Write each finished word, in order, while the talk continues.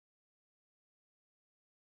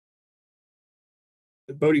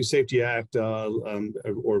Boating Safety Act,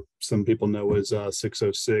 or some people know as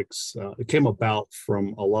 606, it came about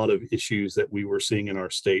from a lot of issues that we were seeing in our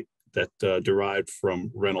state that derived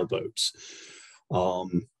from rental boats.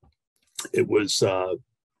 It was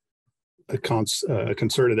a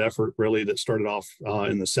concerted effort, really, that started off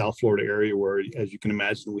in the South Florida area, where, as you can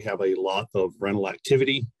imagine, we have a lot of rental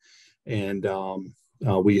activity. And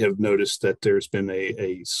we have noticed that there's been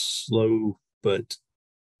a slow but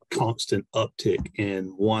constant uptick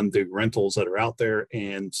in, the rentals that are out there,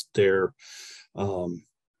 and they're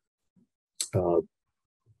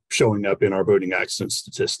showing up in our boating accident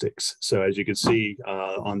statistics. So as you can see,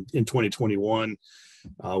 in 2021,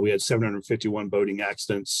 we had 751 boating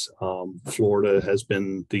accidents. Florida has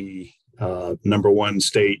been the number one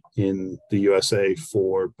state in the USA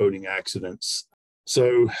for boating accidents.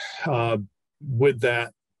 So with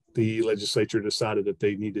that, the legislature decided that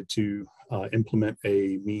they needed to implement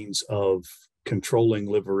a means of controlling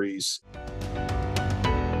liveries.